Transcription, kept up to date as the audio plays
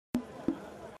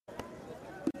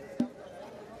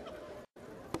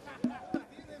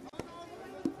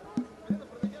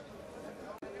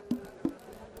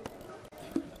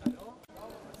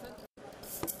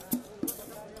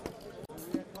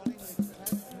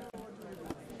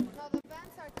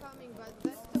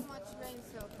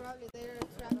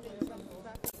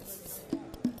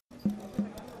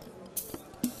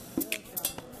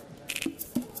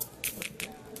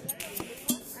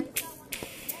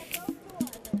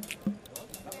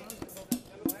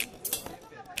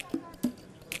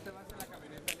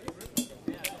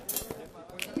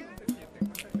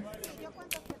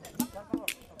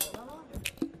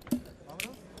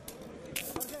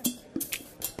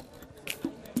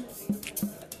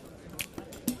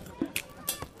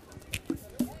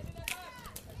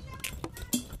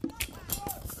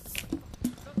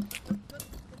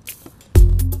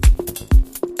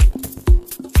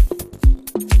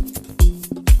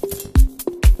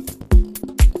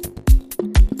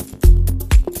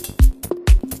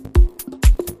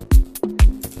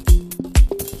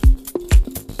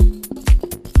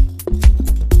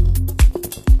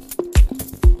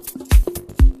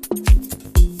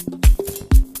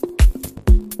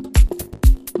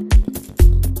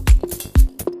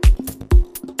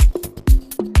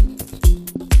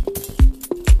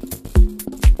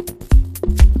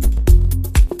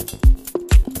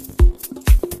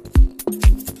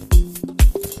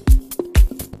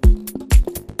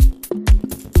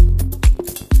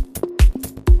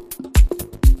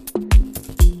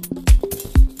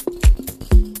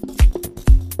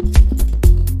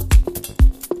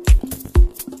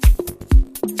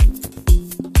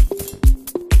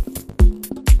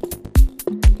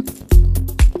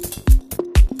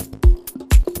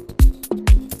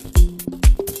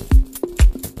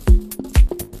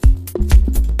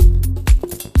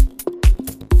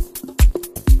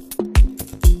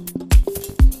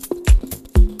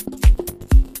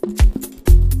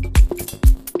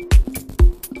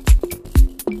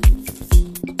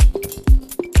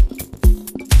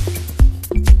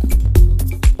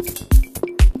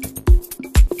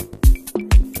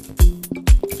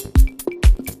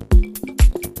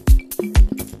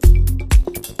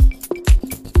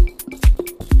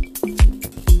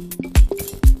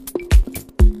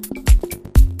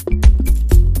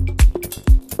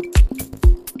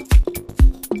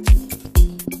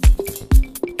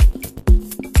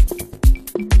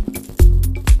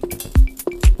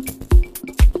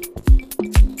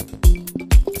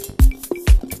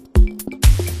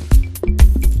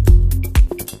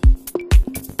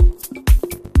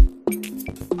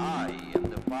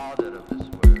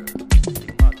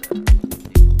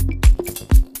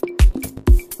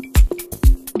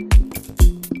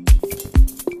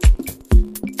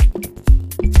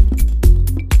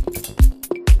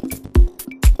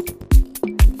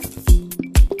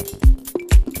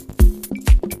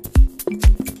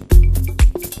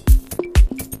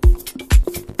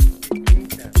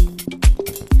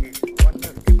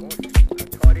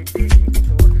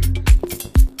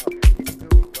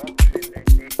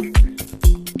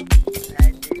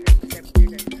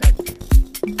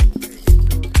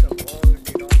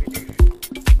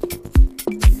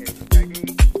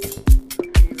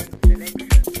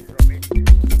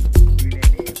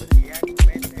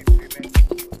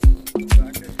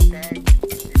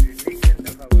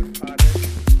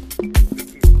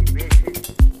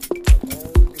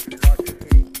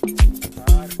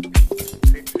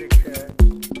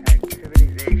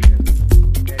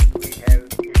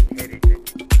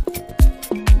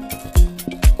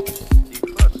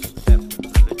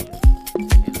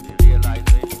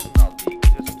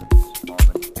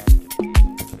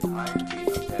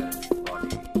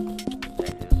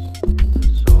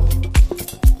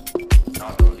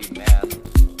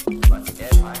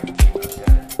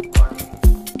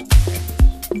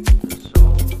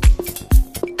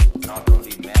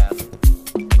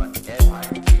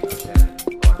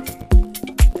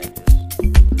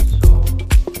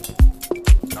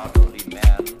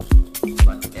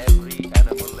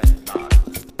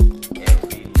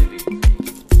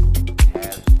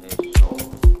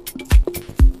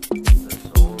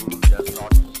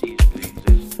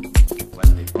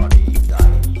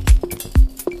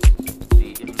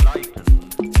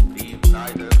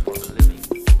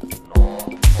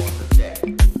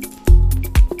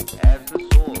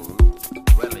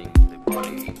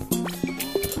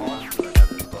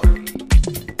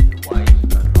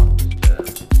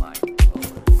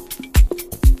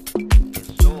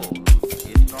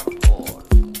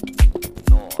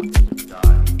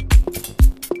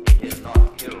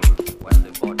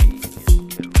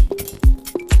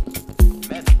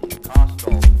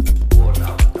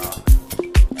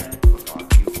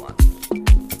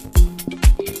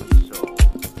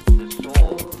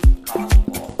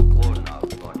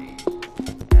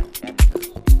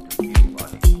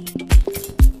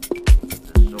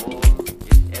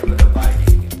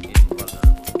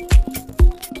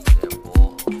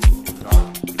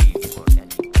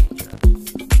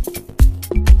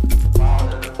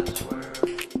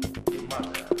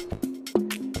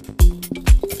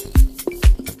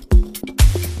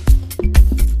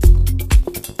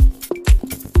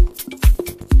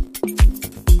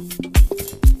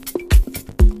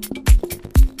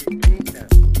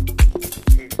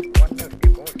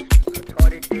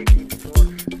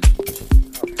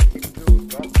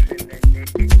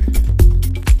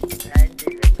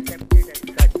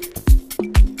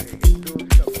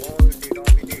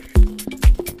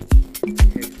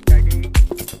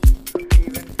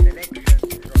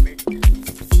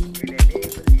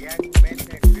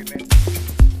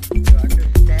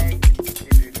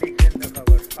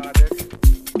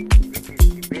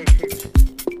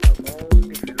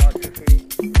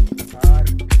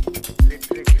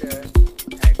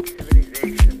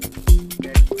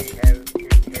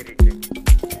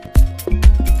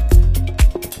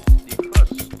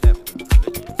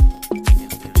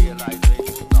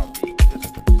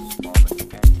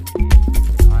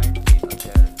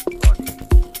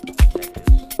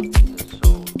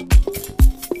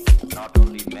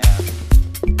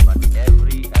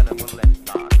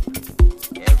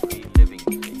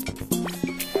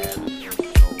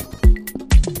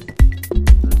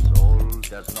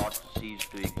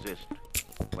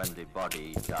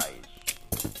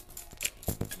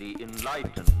The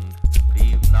enlightened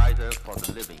leave neither for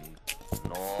the living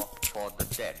nor for the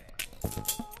dead.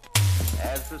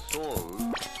 As the soul,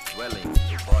 dwelling in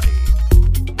the body,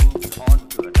 moves on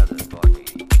to another body,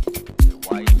 the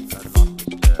wise are not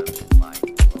disturbed in mind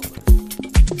over it.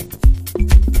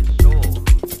 The soul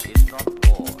is not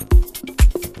born,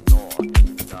 nor does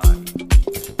it die.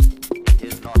 It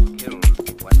is not killed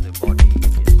when the body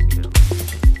is killed.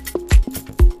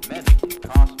 Men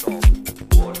cast off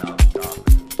worn-out garments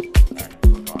and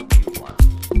put on new ones.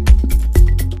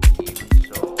 Even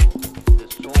so, the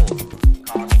soul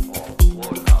casts off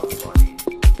worn-out bodies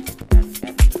and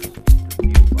enters into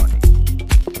new bodies.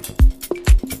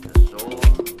 The soul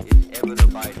is ever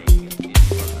abiding in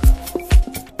ignorance.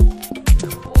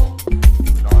 Therefore,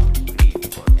 do not grieve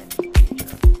for any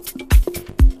creature.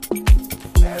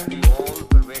 Where the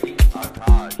all-pervading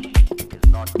Akash is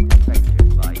not affected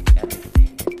by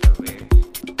anything it pervades,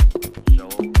 so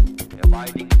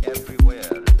abiding everywhere